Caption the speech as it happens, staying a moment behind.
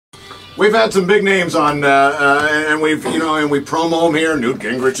We've had some big names on, and we've, and we promo them here. Newt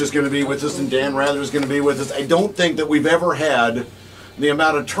Gingrich is going to be with us, and Dan Rather is going to be with us. I don't think that we've ever had the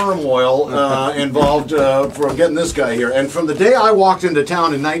amount of turmoil involved from getting this guy here. And from the day I walked into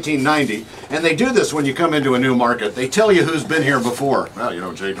town in 1990, and they do this when you come into a new market, they tell you who's been here before.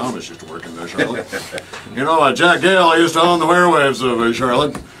 Well, Jay Thomas used to work in there, Charlotte. Jack Gale used to own the airwaves of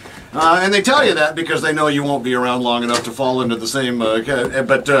Charlotte. And they tell you that because they know you won't be around long enough to fall into the same.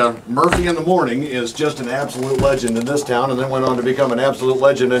 But Murphy in the Morning is just an absolute legend in this town, and then went on to become an absolute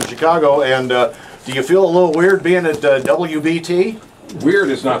legend in Chicago. And do you feel a little weird being at WBT? Weird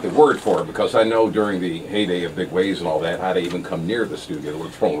is not the word for it, because I know during the heyday of Big Waves and all that, how to even come near the studio, they were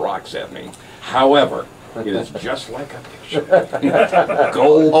throwing rocks at me. However, it is just like a picture.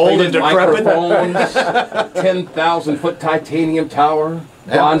 Gold-plated microphones, 10,000-foot titanium tower,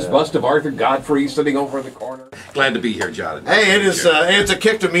 bronze bust of Arthur Godfrey sitting over in the corner. Glad to be here, John. Hey, it's a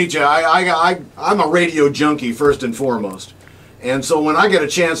kick to meet you. I'm a radio junkie first and foremost. And so when I get a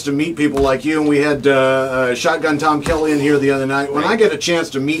chance to meet people like you, and we had Shotgun Tom Kelly in here the other night, when I get a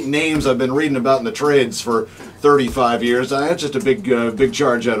chance to meet names I've been reading about in the trades for 35 years, that's just a big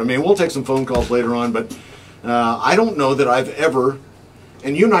charge out of me. And we'll take some phone calls later on, but I don't know that I've ever,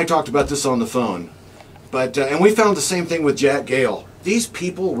 and you and I talked about this on the phone, but and we found the same thing with Jack Gale. These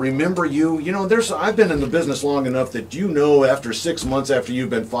people remember you. I've been in the business long enough that after 6 months after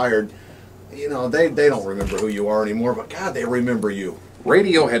you've been fired, they don't remember who you are anymore, but God, they remember you.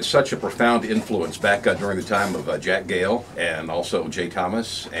 Radio had such a profound influence back during the time of Jack Gale and also Jay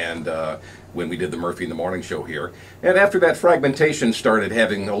Thomas, and when we did the Murphy in the Morning show here. And after that, fragmentation started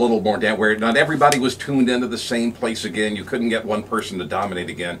having a little more down, where not everybody was tuned into the same place again. You couldn't get one person to dominate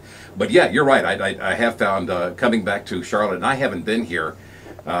again. But yeah, you're right. I have found, coming back to Charlotte, and I haven't been here.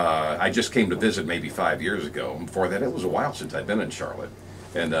 I just came to visit maybe 5 years ago. Before that, it was a while since I've been in Charlotte.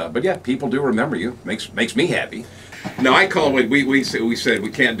 And but yeah, people do remember you. Makes me happy. Now I call it. We said we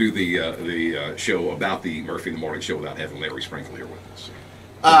can't do the show about the Murphy in the Morning show without having Larry Sprinkle here with us.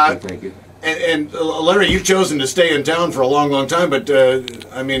 Thank you. And Larry, you've chosen to stay in town for a long time. But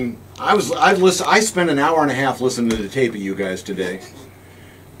I mean, I spent an hour and a half listening to the tape of you guys today,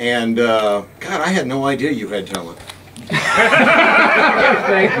 and God, I had no idea you had talent.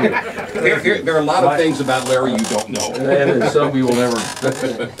 Thank you. There are a lot of things about Larry you don't know, and some you will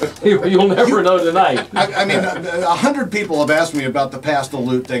you'll never know tonight. I mean, 100 people have asked me about the Pass the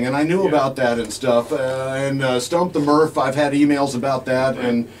Loot thing, and I knew about that and stuff. And Stump the Murph, I've had emails about that,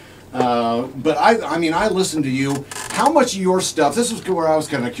 and but I mean, I listened to you. How much of your stuff? This is where I was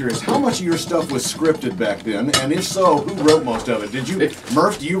kind of curious. How much of your stuff was scripted back then, and if so, who wrote most of it? Did you,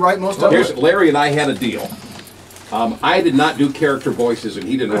 Murph? Do you write most of it? Larry and I had a deal. I did not do character voices, and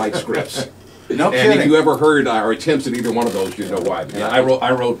he didn't write scripts. No kidding. kidding. If you ever heard our attempts at either one of those, you know why. Yeah, I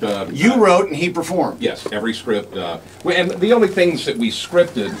wrote. You wrote, and he performed. Yes, every script. And the only things that we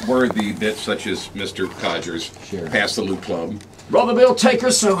scripted were the bits such as Mr. Codger's Pass the Loot Club. Brother Bill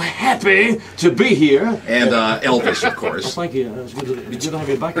Taker, so happy to be here. And Elvis, of course. Thank you. It's good to have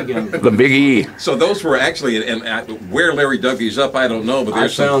you back again. The Big E. So those were actually, and where Larry dug these up, I don't know, but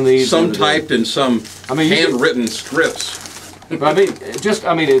there's some typed and some handwritten scripts. I mean,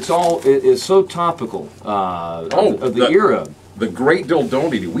 it's so topical of the era. The Great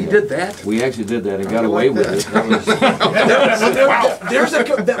Dildonity. We did that. We actually did that and got away with it.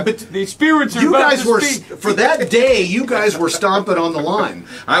 But the spirits are. You guys were for that day. You guys were stomping on the line.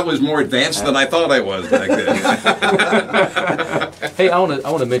 I was more advanced than I thought I was back then. Hey, I want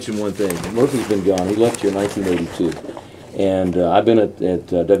to mention one thing. Murphy's been gone. He left here in 1982. And I've been at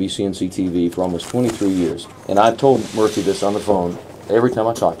WCNC TV for almost 23 years. And I've told Murphy this on the phone every time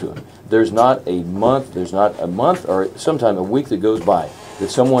I talk to him. There's not a month or sometime a week that goes by that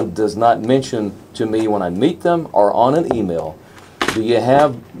someone does not mention to me when I meet them or on an email, do you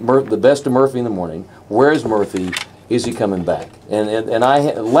have the best of Murphy in the Morning? Where's Murphy? Is he coming back? And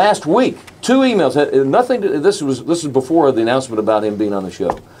I last week 2 emails had nothing. This was before the announcement about him being on the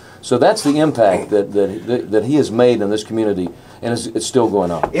show. So that's the impact that he has made in this community, and it's still going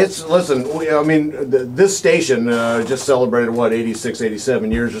on. Listen, I mean, this station just celebrated, what, 86,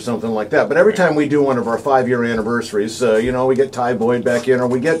 87 years or something like that. But every time we do one of our 5-year anniversaries, we get Ty Boyd back in, or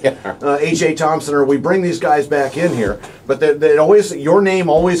we get A.J. Thompson, or we bring these guys back in here. But your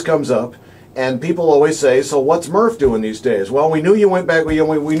name always comes up. And people always say, so what's Murph doing these days? Well, we knew you went back, we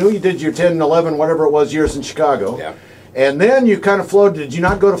knew you did your 10, 11, whatever it was, years in Chicago. Yeah. And then you kind of floated. Did you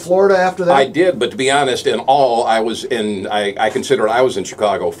not go to Florida after that? I did, but to be honest, I consider I was in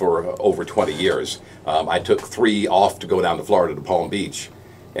Chicago for over 20 years. I took 3 off to go down to Florida to Palm Beach.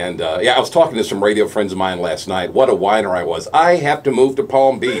 And yeah, I was talking to some radio friends of mine last night. What a whiner I was. I have to move to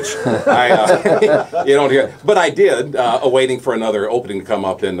Palm Beach. You don't hear, but I did, awaiting for another opening to come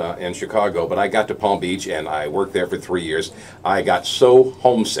up in Chicago. But I got to Palm Beach and I worked there for 3 years. I got so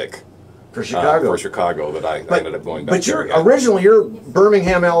homesick for Chicago, that I ended up going back. But originally you're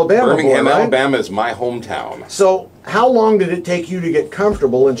Birmingham, Alabama. Birmingham, boy, right? Alabama is my hometown. So how long did it take you to get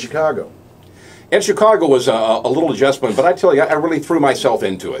comfortable in Chicago? And Chicago was a little adjustment, but I tell you, I really threw myself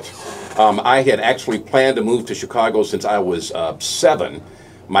into it. I had actually planned to move to Chicago since I was 7.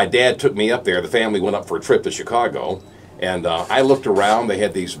 My dad took me up there. The family went up for a trip to Chicago. And I looked around. They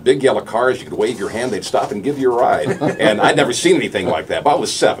had these big yellow cars. You could wave your hand. They'd stop and give you a ride. And I'd never seen anything like that. But I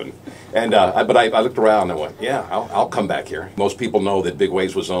was 7. And but I looked around and I went, yeah, I'll come back here. Most people know that Big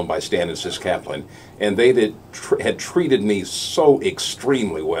Waves was owned by Stan and Sis Kaplan. And they had treated me so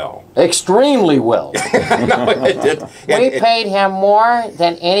extremely well. Extremely well. No, it did. We paid him more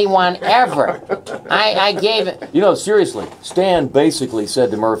than anyone ever. I gave it. You know, seriously, Stan basically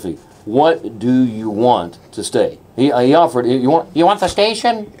said to Murphy, "What do you want to stay?" He offered. You want the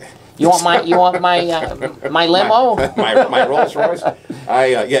station? You want my limo? my Rolls Royce.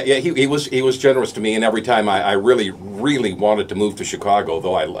 He was generous to me, and every time I really wanted to move to Chicago,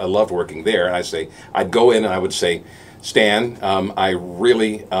 though I loved working there, and I'd go in and I would say, Stan, I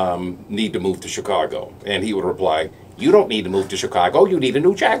really need to move to Chicago, and he would reply, you don't need to move to Chicago. You need a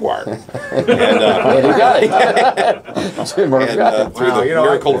new Jaguar. And, through the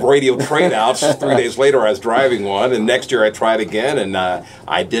miracle of radio trade-outs, 3 days later I was driving one, and next year I tried again, and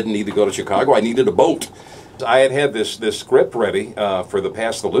I didn't need to go to Chicago. I needed a boat. I had this script ready for the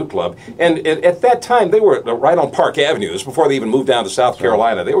Pass the Loot Club, and at that time they were right on Park Avenue. This was before they even moved down to South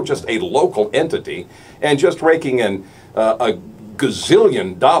Carolina. They were just a local entity, and just raking in a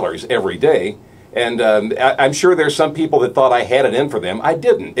gazillion dollars every day. And I'm sure there's some people that thought I had it in for them. I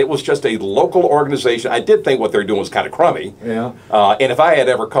didn't. It was just a local organization. I did think what they're doing was kind of crummy. Yeah. And if I had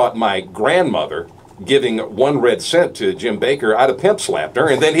ever caught my grandmother giving 1 red cent to Jim Baker, I'd have pimp slapped her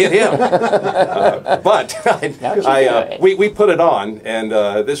and then hit him. But we put it on, and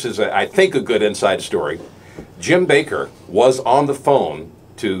this is, I think, a good inside story. Jim Baker was on the phone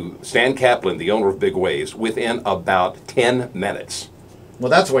to Stan Kaplan, the owner of Big Waves, within about 10 minutes. Well,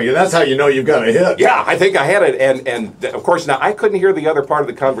 that's how you know you've got a hit. Yeah, I think I had it, and of course now I couldn't hear the other part of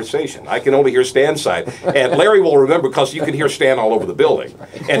the conversation. I can only hear Stan's side, and Larry will remember because you could hear Stan all over the building.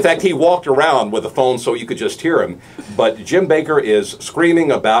 In fact, he walked around with the phone so you could just hear him. But Jim Baker is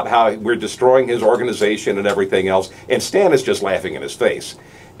screaming about how we're destroying his organization and everything else, and Stan is just laughing in his face.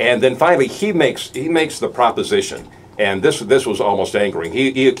 And then finally he makes the proposition. And this was almost angering.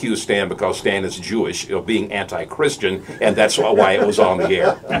 He accused Stan, because Stan is Jewish, of being anti-Christian, and that's why it was on the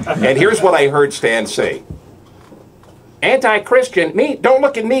air. And here's what I heard Stan say. Anti-Christian? Me? Don't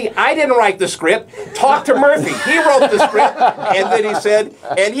look at me. I didn't write the script. Talk to Murphy. He wrote the script. And then he said,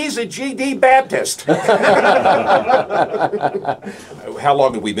 and he's a GD Baptist. How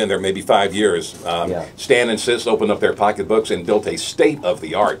long have we been there? Maybe 5 years. Stan and Sis opened up their pocketbooks and built a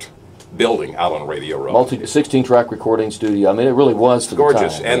state-of-the-art building out on Radio Row. 16-track recording studio. I mean, it really was for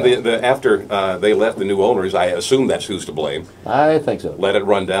gorgeous. the time. And after they left, the new owners, I assume that's who's to blame. I think so. Let it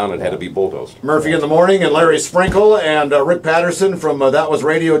run down and had to be bulldozed. Murphy in the Morning and Larry Sprinkle and Rick Patterson from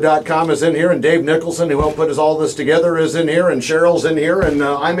thatwasradio.com is in here, and Dave Nicholson, who helped put all this together, is in here, and Cheryl's in here, and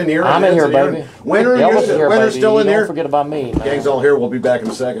I'm in here. I'm in here, baby. Winter's still in here. Don't forget about me, man. Gang's all here. We'll be back in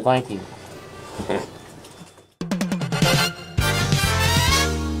a second. Thank you.